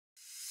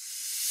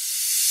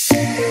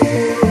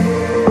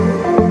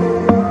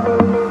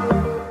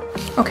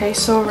Okay,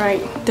 so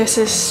right, this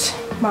is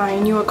my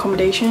new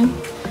accommodation.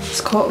 It's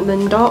called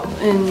Lindop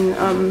in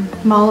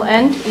Mall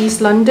End,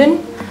 East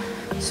London.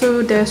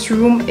 So there's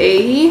room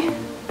A,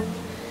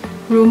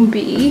 room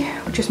B,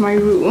 which is my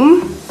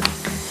room,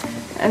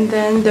 and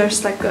then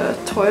there's like a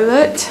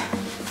toilet.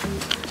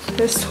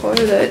 This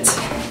toilet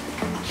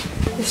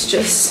is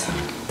just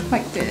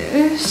like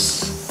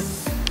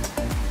this,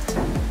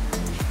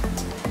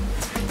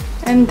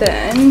 and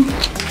then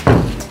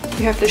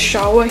you have the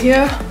shower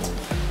here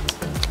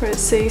where it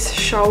says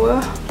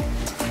shower,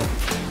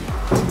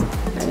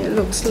 and it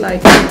looks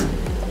like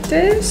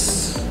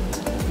this.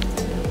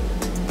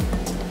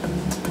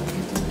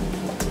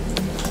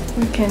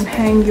 You can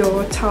hang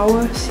your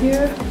towels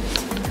here.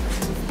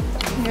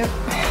 Yep.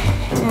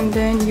 And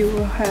then you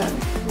will have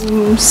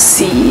room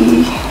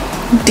C,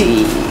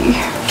 D,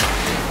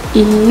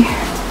 E,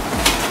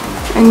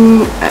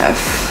 and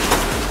F.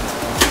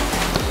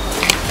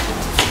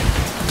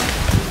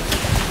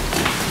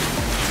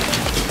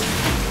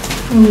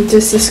 And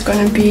this is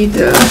gonna be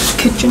the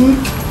kitchen.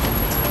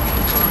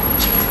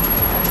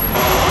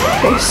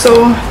 Okay,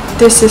 so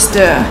this is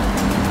the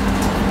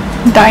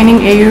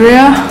dining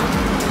area,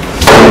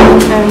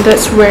 and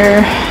that's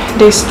where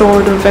they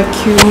store the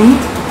vacuum.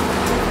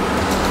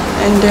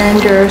 And then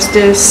there's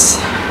this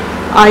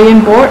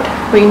iron board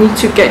where you need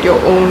to get your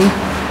own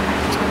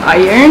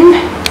iron.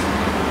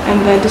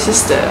 And then this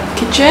is the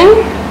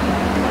kitchen.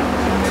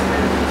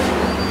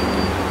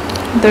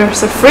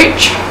 There's a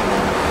fridge,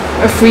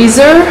 a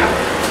freezer,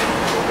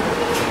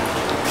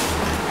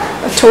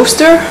 a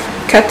toaster,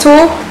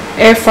 kettle,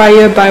 air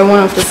fryer by one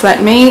of the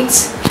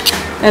flatmates,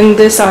 and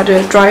these are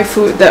the dry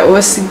food that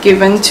was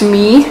given to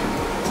me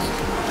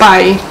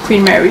by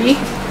Queen Mary.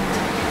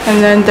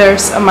 And then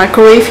there's a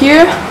microwave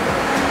here,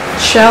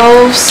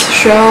 shelves,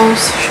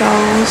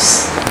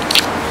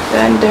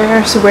 then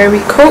there's where we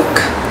cook,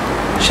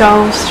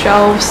 shelves,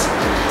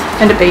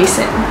 and the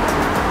basin.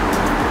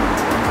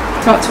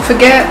 Not to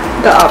forget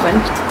the oven.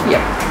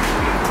 Yep,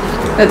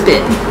 a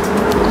bin.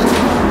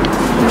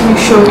 Let me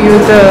show you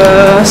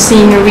the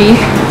scenery.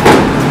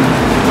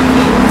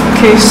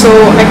 Okay, so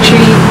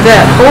actually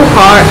that whole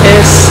part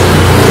is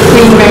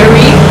Queen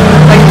Mary.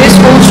 Like this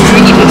whole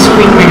street is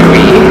Queen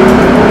Mary.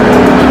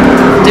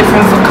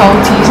 Different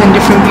faculties and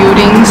different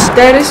buildings.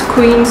 That is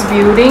Queen's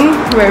building,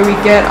 where we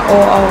get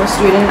all our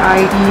student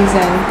IDs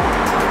and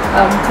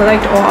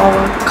collect all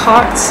our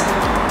cards.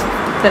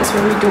 That's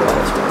where we do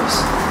all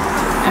those.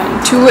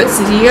 And towards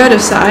the other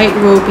side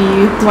will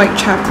be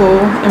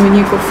Whitechapel, and when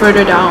you go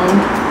further down,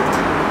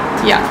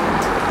 yeah,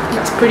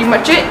 that's pretty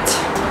much it.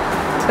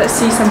 Let's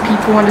see some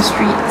people on the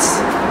streets.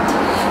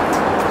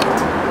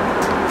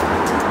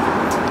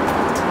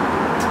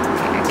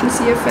 I can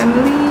see a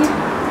family.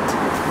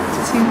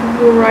 See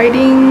people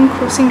riding,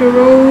 crossing the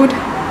road,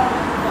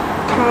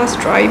 cars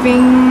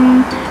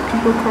driving,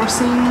 people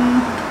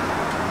crossing,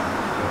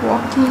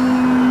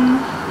 walking.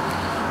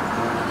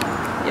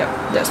 Yep,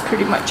 that's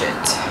pretty much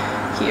it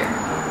here.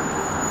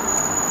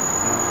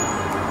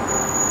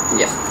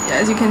 Yep,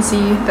 as you can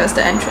see, that's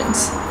the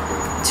entrance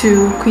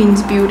to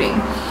Queen's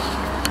building.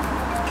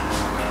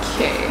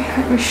 Okay,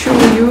 let me show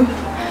you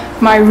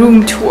my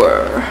room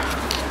tour.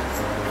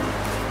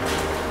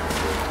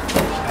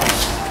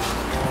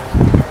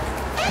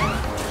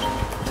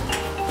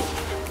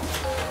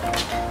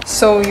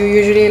 So you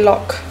usually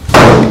lock.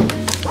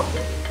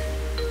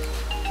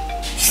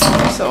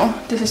 So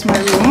this is my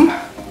room.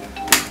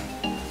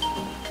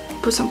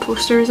 Put some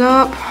posters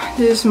up.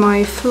 This is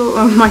my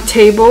floor, my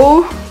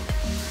table.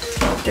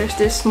 There's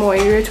this small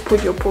area to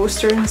put your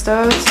poster and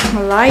stuff.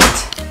 My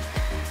light.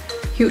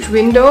 Huge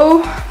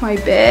window. My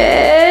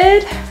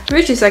bed,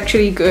 which is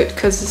actually good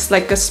because it's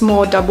like a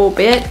small double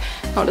bed,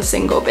 not a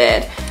single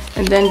bed.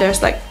 And then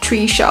there's like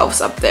 3 shelves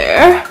up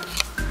there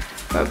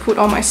where I put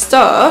all my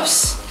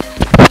stuffs.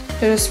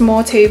 There's a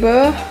small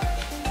table,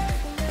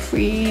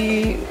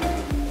 free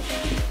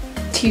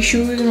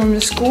tissues from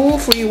the school,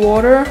 free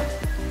water,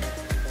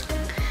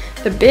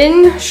 the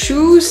bin,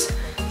 shoes,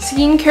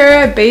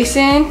 skincare,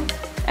 basin,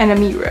 and a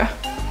mirror.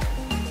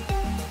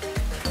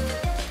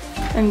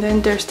 And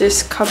then there's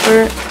this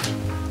cupboard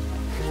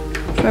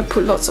where I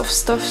put lots of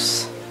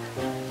stuffs.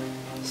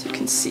 As you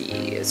can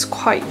see, it's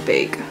quite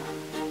big.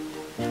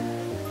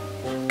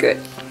 Good.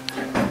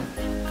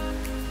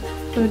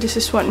 So this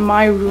is what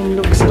my room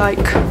looks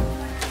like.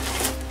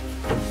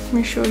 Let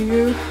me show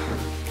you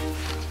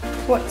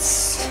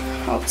what's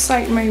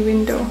outside my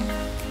window.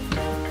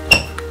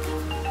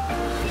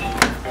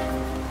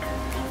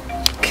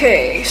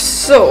 Okay,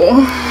 so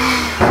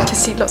you can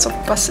see lots of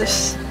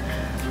buses.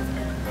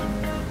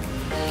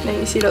 Then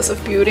you see lots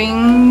of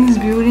buildings.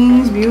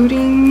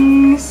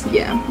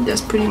 Yeah,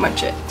 that's pretty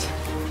much it.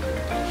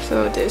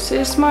 So this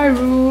is my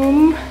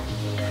room.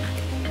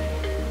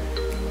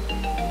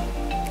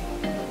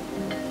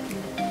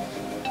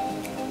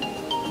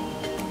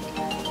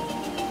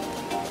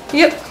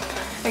 Yep,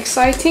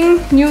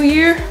 exciting new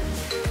year.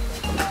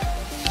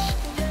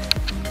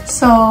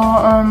 So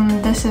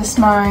this is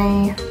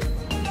my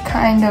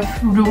kind of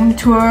room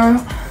tour,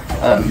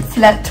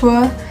 flat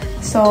tour.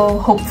 So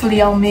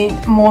hopefully I'll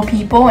meet more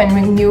people and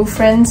make new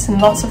friends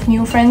and lots of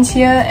new friends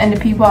here, and the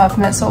people I've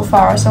met so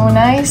far are so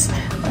nice.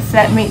 My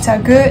flatmates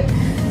are good,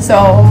 so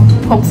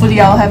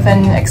hopefully I'll have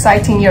an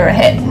exciting year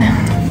ahead.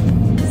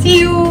 See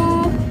you!